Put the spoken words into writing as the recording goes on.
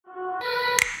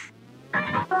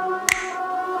Hey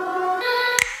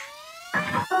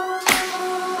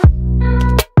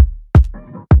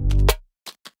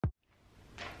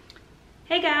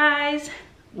guys,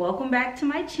 welcome back to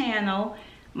my channel.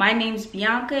 My name's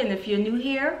Bianca, and if you're new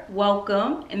here,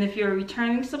 welcome. And if you're a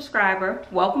returning subscriber,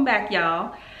 welcome back,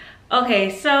 y'all.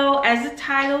 Okay, so as the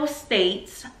title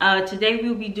states, today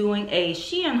we'll be doing a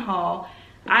Shein haul.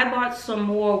 I bought some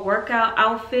more workout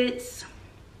outfits,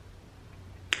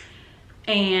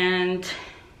 and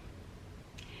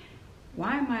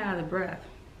why am I out of breath?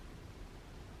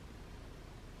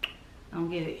 I don't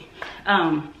get it.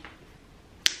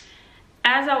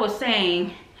 As I was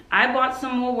saying, I bought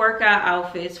some more workout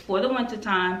outfits for the winter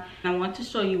time. I want to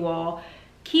show you all.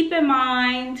 Keep in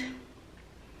mind,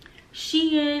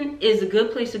 Shein is a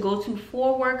good place to go to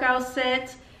for workout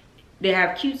sets. They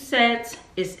have cute sets.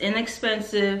 It's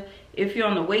inexpensive. If you're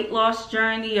on a weight loss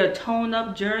journey, a tone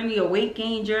up journey, a weight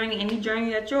gain journey, any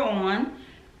journey that you're on,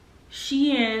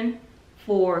 Shein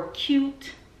for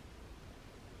cute,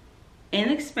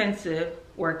 inexpensive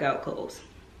workout clothes.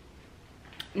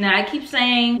 Now, I keep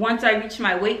saying once I reach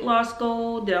my weight loss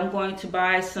goal that I'm going to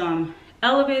buy some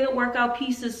elevated workout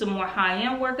pieces, some more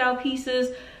high-end workout pieces.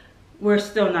 We're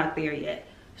still not there yet.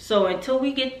 So until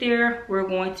we get there, we're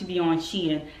going to be on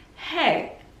Shein.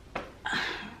 Hey,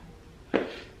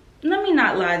 let me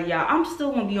not lie to y'all. I'm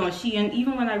still going to be on Shein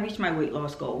even when I reach my weight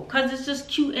loss goal because it's just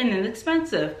cute and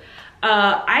inexpensive.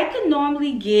 I could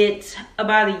normally get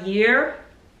about a year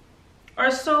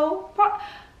or so.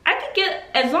 I could get,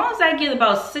 as long as I get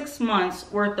about 6 months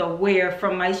worth of wear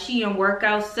from my Shein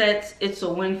workout sets, it's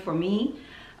a win for me.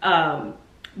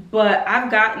 But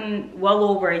I've gotten well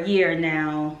over a year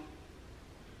now.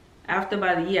 After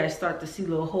about a year, I start to see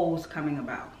little holes coming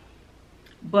about.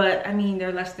 But I mean,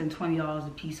 they're less than $20 a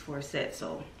piece for a set.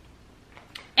 So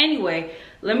anyway,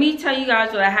 let me tell you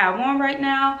guys what I have on right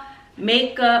now.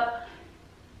 Makeup.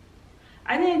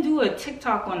 I didn't do a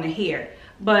TikTok on the hair,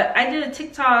 but I did a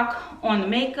TikTok on the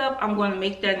makeup. I'm going to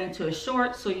make that into a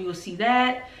short, so you will see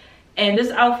that. And this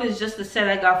outfit is just a set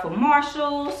I got from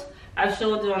Marshall's. I've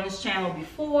showed it on this channel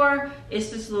before. It's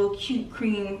this little cute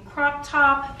cream crop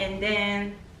top. And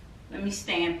then, let me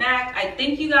stand back. I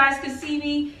think you guys can see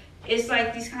me. It's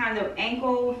like these kind of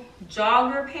ankle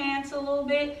jogger pants a little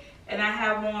bit. And I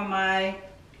have on my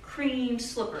cream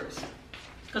slippers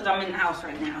because I'm in the house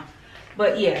right now.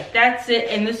 But yeah, that's it.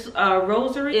 And this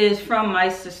rosary is from my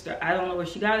sister. I don't know where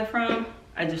she got it from.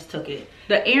 I just took it.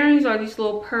 The earrings are these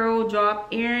little pearl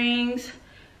drop earrings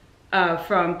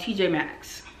from TJ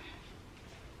Maxx.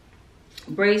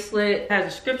 Bracelet has a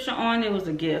description on. It was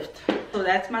a gift. So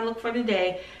that's my look for the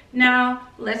day. Now,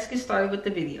 let's get started with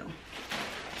the video.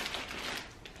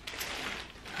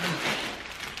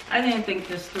 I didn't think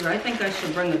this through. I think I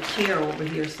should bring a chair over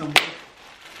here somewhere.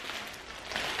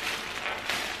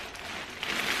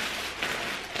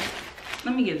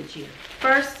 Let me get a chair.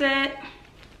 First set.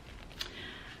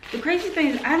 The crazy thing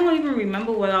is I don't even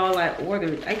remember what all I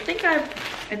ordered. I think I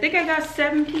got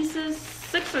 7 pieces,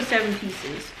 6 or 7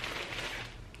 pieces.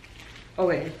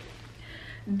 Okay.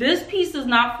 This piece is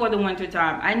not for the winter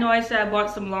time. I know I said I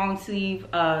bought some long sleeve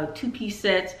 2-piece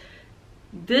sets.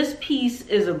 This piece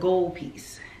is a goal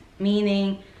piece,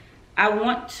 meaning I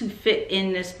want to fit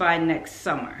in this by next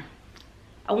summer.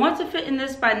 I want to fit in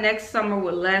this by next summer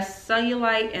with less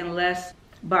cellulite and less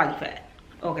body fat.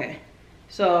 Okay,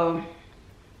 so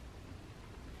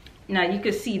now you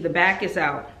can see the back is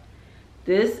out.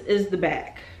 This is the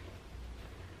back.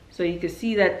 So you can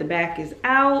see that the back is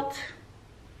out.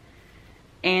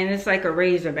 And it's like a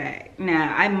razor bag.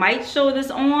 Now, I might show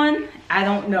this on. I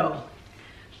don't know.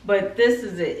 But this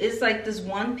is it. It's like this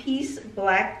one-piece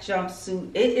black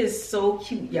jumpsuit. It is so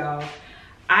cute, y'all.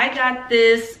 I got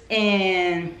this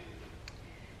in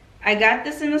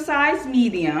a size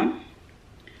medium.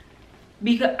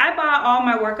 Because I buy all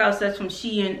my workout sets from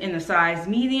Shein in a size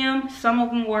medium. Some of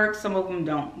them work, some of them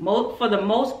don't. For the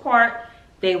most part,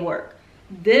 they work.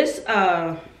 This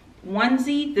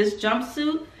onesie, this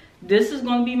jumpsuit, this is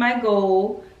going to be my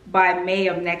goal by May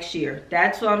of next year.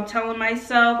 That's what I'm telling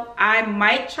myself. I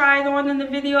might try it on in the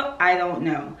video. I don't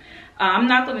know. I'm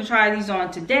not going to try these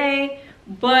on today.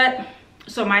 But,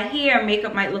 so my hair and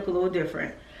makeup might look a little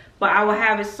different. But I will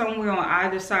have it somewhere on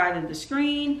either side of the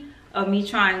screen of me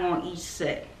trying on each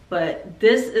set. But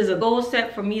this is a goal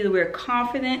set for me to wear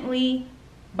confidently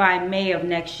by May of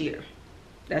next year.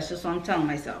 That's just what I'm telling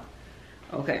myself.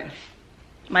 Okay.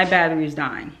 My battery is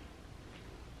dying.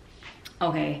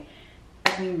 Okay. It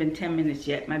hasn't even been 10 minutes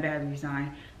yet. My battery's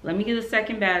dying. Let me get a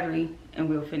second battery and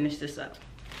we'll finish this up.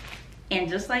 And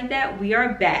just like that, we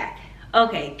are back.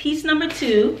 Okay, piece number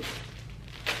 2.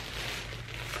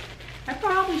 I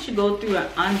probably should go through and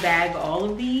unbag all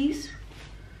of these.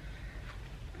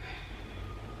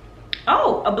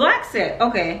 Oh, a black set.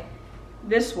 Okay,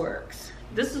 this works.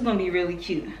 This is gonna be really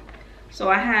cute. So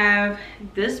I have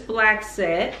this black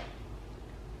set.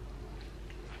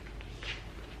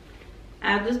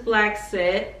 I have this black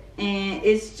set, and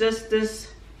it's just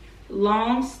this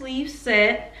long sleeve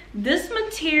set. This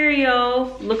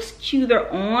material looks cuter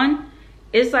on.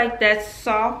 It's like that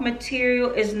soft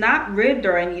material. It's not ribbed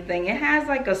or anything. It has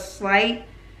like a slight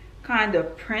kind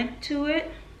of print to it.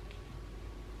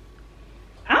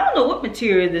 I don't know what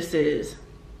material this is.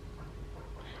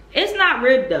 It's not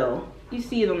ribbed though. You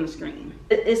see it on the screen.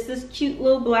 It's this cute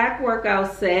little black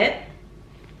workout set.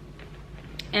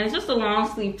 And it's just a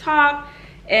long sleeve top.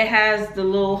 It has the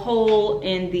little hole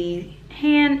in the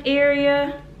hand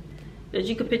area that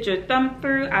you can put your thumb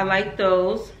through. I like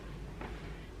those.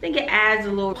 I think it adds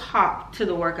a little pop to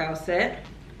the workout set.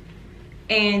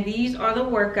 And these are the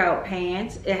workout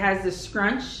pants. It has the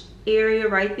scrunch area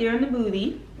right there in the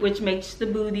booty, which makes the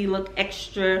booty look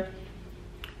extra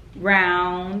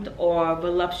round or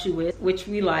voluptuous, which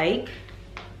we like.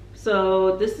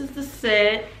 So this is the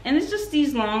set, and it's just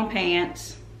these long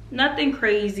pants. Nothing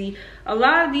crazy. A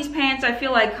lot of these pants I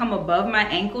feel like come above my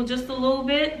ankle just a little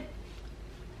bit.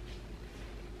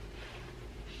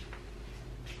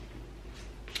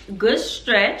 Good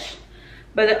stretch,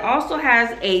 but it also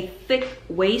has a thick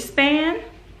waistband,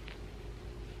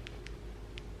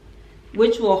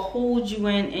 which will hold you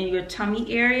in your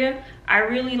tummy area. I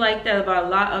really like that about a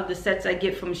lot of the sets I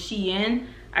get from Shein.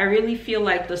 I really feel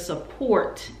like the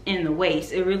support in the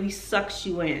waist, it really sucks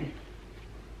you in.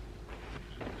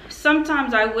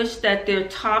 Sometimes I wish that their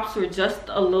tops were just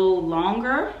a little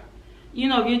longer. You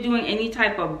know, if you're doing any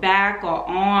type of back or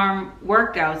arm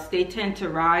workouts, they tend to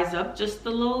rise up just a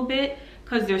little bit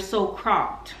because they're so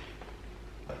cropped.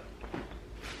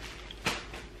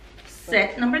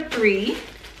 Set number 3.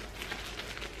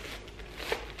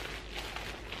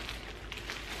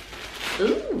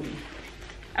 Ooh,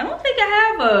 I don't think I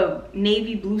have a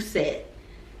navy blue set,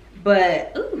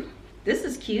 but ooh, this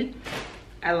is cute.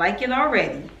 I like it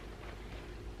already.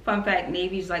 Fun fact,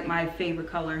 navy is like my favorite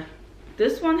color.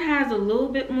 This one has a little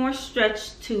bit more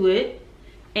stretch to it,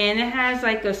 and it has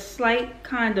like a slight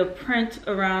kind of print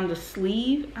around the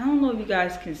sleeve. I don't know if you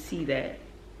guys can see that.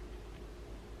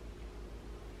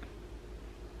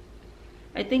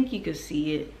 I think you can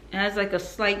see it. It has like a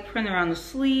slight print around the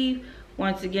sleeve.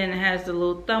 Once again, it has the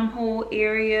little thumb hole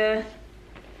area.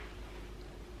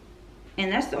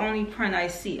 And that's the only print I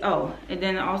see. Oh, and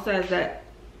then it also has that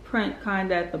print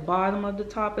kind of at the bottom of the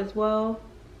top as well.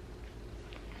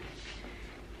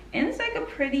 And it's like a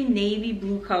pretty navy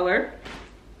blue color.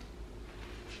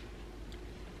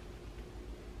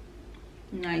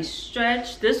 Nice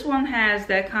stretch. This one has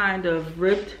that kind of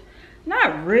ribbed,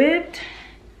 not ribbed,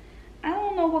 I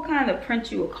don't know what kind of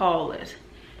print you would call it.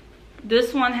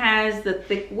 This one has the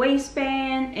thick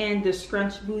waistband and the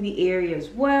scrunch booty area as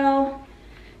well.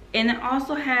 And it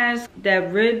also has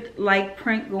that ribbed like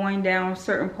print going down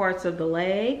certain parts of the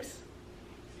legs.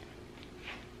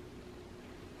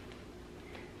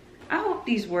 I hope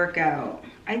these work out.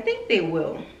 I think they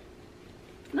will.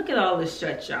 Look at all this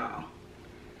stretch, y'all.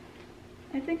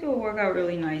 I think it will work out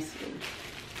really nicely.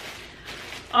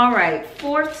 All right,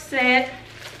 4th set.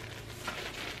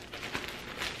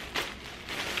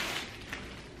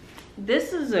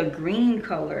 This is a green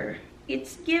color.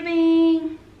 It's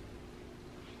giving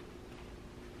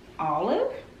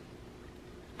olive.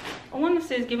 I want to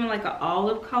say it's giving like an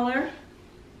olive color.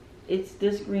 It's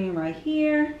this green right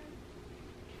here.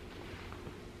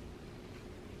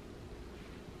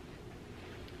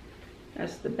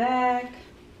 That's the back.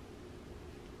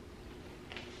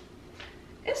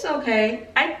 It's okay.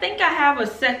 I think I have a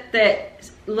set that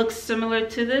looks similar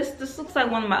to this. This looks like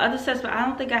one of my other sets, but I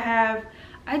don't think I have.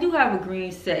 I do have a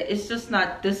green set. It's just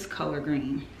not this color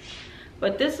green.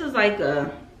 But this is like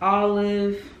a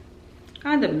olive,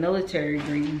 kind of military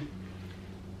green.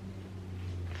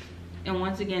 And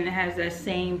once again, it has that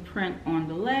same print on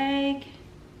the leg.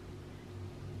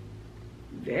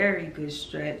 Very good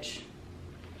stretch.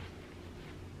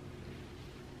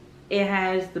 It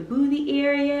has the booty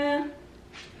area.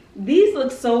 These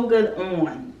look so good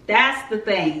on. That's the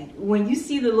thing. When you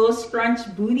see the little scrunch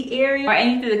booty area or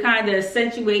anything to kind of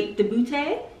accentuate the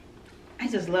booty, I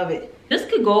just love it. This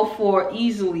could go for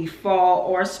easily fall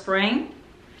or spring.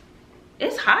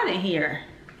 It's hot in here.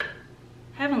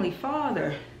 Heavenly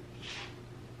Father.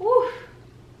 Woo.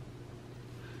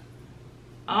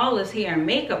 All this hair and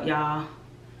makeup, y'all.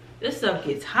 This stuff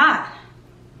gets hot.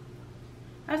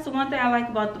 That's the one thing I like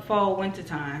about the fall winter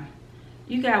time.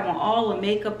 You got want all the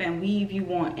makeup and weave you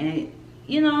want, and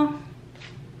you don't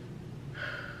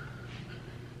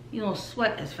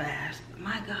sweat as fast. But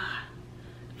my God,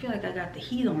 I feel like I got the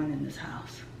heat on in this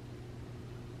house.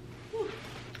 Whew.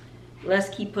 Let's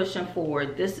keep pushing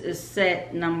forward. This is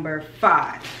set number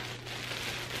 5.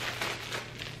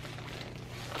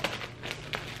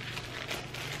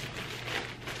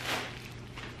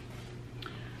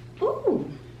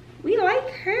 Ooh, we like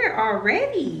her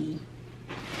already.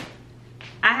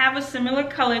 I have a similar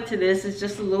color to this. It's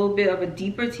just a little bit of a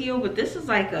deeper teal, but this is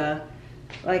like a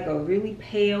really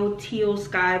pale teal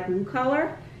sky blue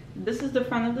color. This is the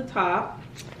front of the top,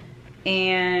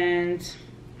 and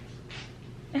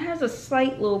it has a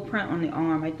slight little print on the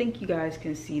arm. I think you guys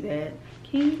can see that.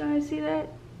 Can you guys see that?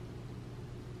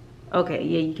 Okay,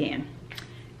 yeah, you can.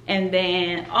 And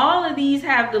then all of these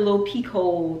have the little peek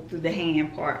hole through the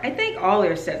hand part. I think all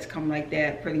their sets come like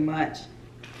that pretty much.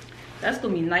 That's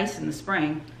gonna be nice in the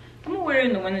spring. I'm gonna wear it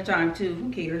in the wintertime too, who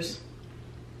cares?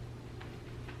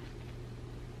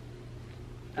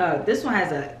 This one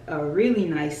has a really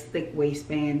nice thick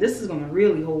waistband. This is gonna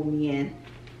really hold me in.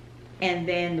 And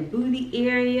then the booty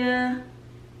area,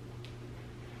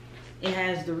 it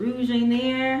has the ruching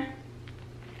there.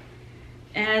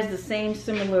 It has the same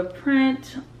similar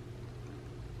print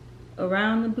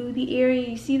around the booty area.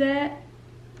 You see that?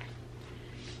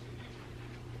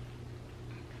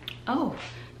 Oh,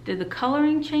 did the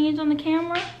coloring change on the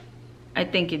camera? I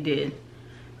think it did.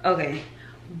 Okay,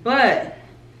 but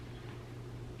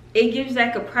it gives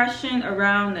that compression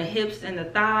around the hips and the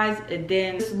thighs, and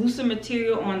then this looser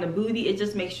material on the booty, it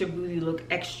just makes your booty look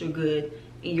extra good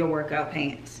in your workout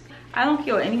pants. I don't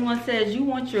care what anyone says, you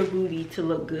want your booty to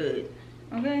look good,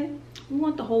 okay? You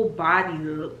want the whole body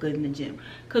to look good in the gym.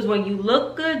 Because when you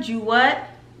look good, you what?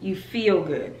 You feel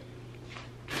good.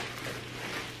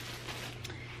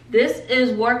 This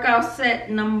is workout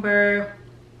set number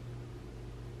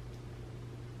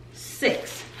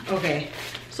 6. Okay,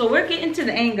 so we're getting to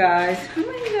the end, guys. How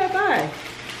many did I buy?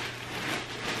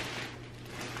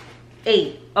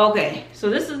 8. Okay, so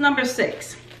this is number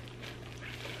 6.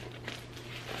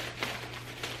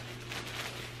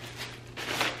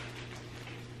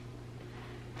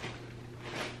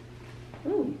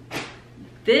 Ooh.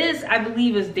 This, I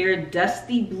believe, is their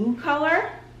dusty blue color.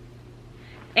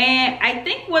 And I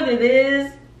think what it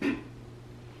is,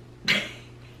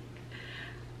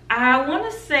 I want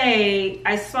to say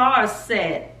I saw a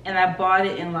set and I bought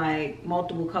it in like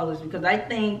multiple colors, because I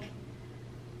think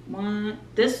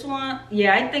this one,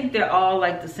 yeah, I think they're all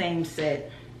like the same set.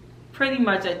 Pretty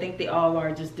much, I think they all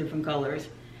are just different colors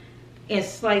and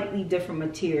slightly different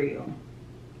material.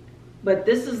 But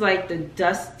this is like the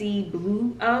dusty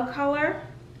blue color,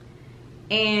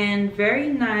 and very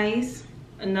nice.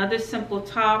 Another simple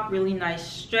top, really nice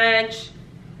stretch.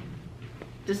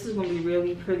 This is gonna be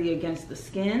really pretty against the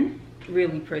skin.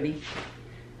 Really pretty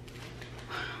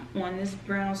on this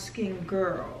brown skin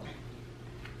girl.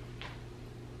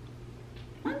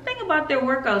 One thing about their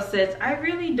workout sets, I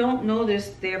really don't notice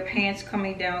their pants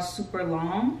coming down super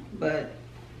long, but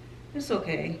it's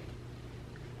okay.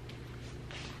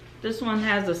 This one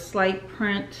has a slight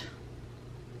print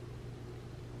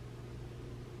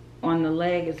on the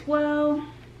leg as well.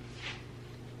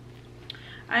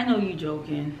 I know you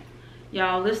joking.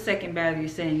 Y'all, this second battery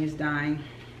is saying it's dying.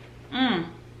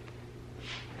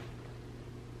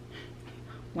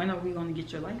 When are we gonna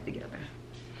get your life together?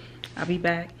 I'll be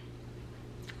back.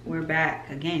 We're back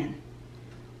again.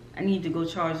 I need to go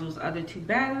charge those other 2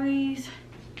 batteries.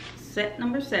 Set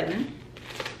number 7.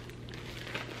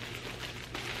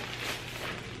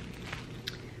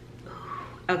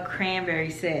 A cranberry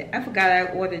set. I forgot I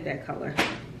ordered that color.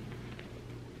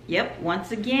 Yep,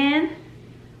 once again,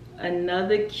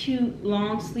 another cute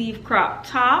long sleeve crop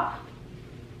top.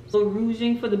 So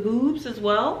ruching for the boobs as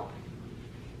well.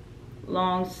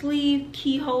 Long sleeve,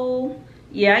 keyhole.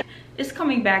 Yeah, it's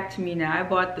coming back to me now. I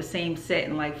bought the same set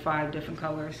in like 5 different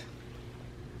colors.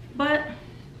 But,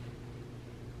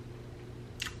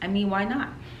 I mean, why not?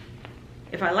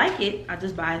 If I like it, I'll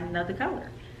just buy another color.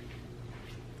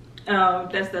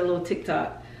 That's that little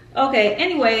TikTok. Okay,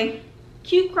 anyway,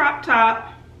 cute crop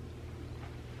top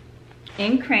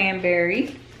in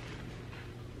cranberry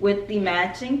with the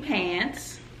matching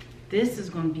pants. This is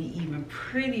going to be even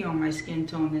pretty on my skin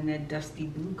tone in that dusty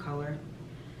blue color.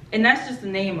 And that's just the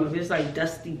name of it. It's like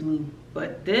dusty blue.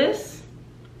 But this,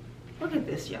 look at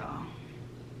this, y'all.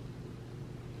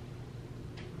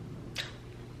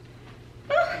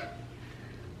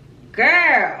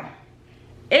 Girl.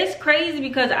 It's crazy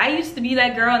because I used to be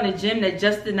that girl in the gym that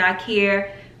just did not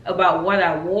care about what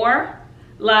I wore.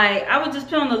 Like, I would just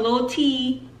put on a little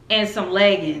tee and some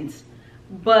leggings.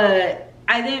 but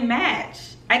I didn't match.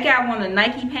 I got one of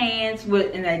Nike pants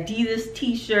with an Adidas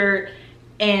t-shirt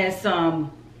and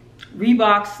some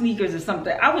Reebok sneakers or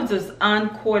something. I was just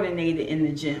uncoordinated in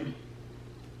the gym.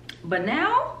 But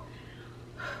now,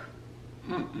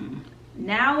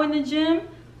 now in the gym,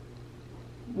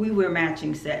 we wear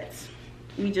matching sets.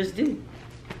 We just do.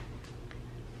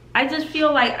 I just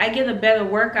feel like I get a better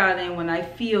workout in when I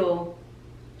feel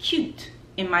cute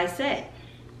in my set.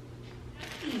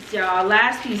 Piece, y'all,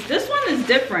 last piece. This one is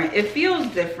different. It feels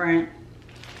different.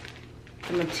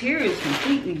 The material is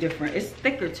completely different. It's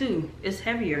thicker too. It's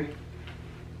heavier.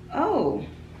 Oh.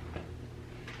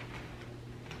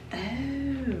 Oh.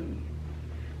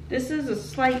 This is a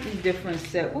slightly different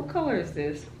set. What color is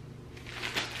this?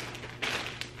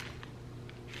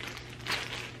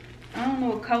 I don't know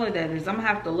what color that is. I'm gonna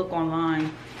have to look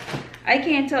online. I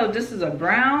can't tell if this is a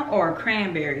brown or a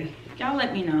cranberry. Y'all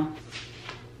let me know.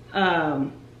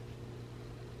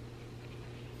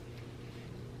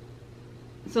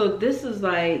 So this is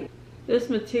like, this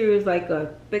material is like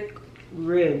a thick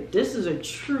rib. This is a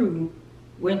true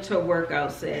winter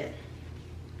workout set.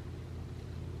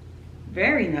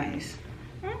 Very nice.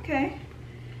 Okay.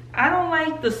 I don't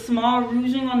like the small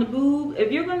ruching on the boob.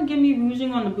 If you're gonna give me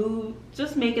ruching on the boob,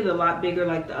 just make it a lot bigger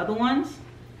like the other ones.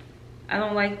 I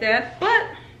don't like that, but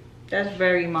that's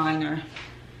very minor.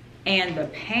 And the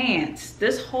pants,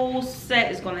 this whole set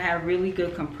is gonna have really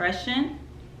good compression.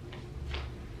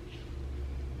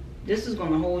 This is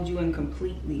gonna hold you in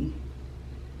completely.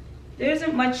 There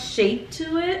isn't much shape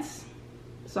to it,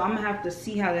 so I'm gonna have to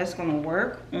see how that's gonna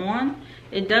work on.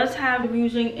 It does have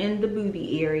ruching in the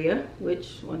booty area,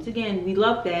 which once again, we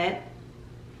love that.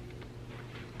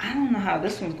 I don't know how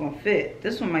this one's gonna fit.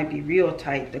 This one might be real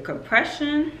tight. The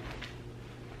compression,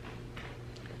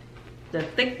 the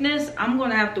thickness, I'm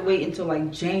gonna have to wait until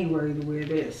like January to wear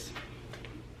this.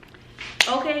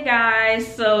 Okay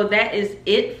guys, so that is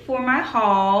it for my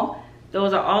haul.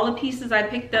 Those are all the pieces I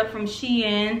picked up from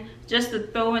Shein just to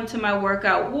throw into my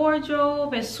workout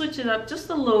wardrobe and switch it up just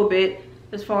a little bit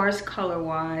as far as color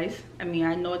wise. I mean,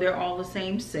 I know they're all the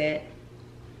same set.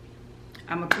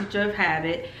 I'm a creature of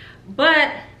habit,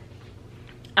 but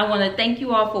I want to thank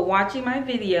you all for watching my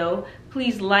video.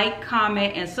 Please like,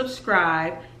 comment, and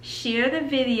subscribe. Share the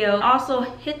video. Also,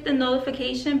 hit the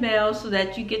notification bell so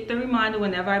that you get the reminder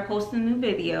whenever I post a new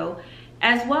video.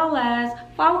 As well as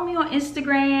follow me on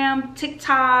Instagram,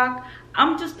 TikTok.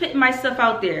 I'm just putting my stuff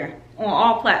out there on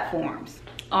all platforms.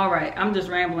 All right, I'm just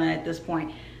rambling at this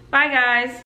point. Bye, guys.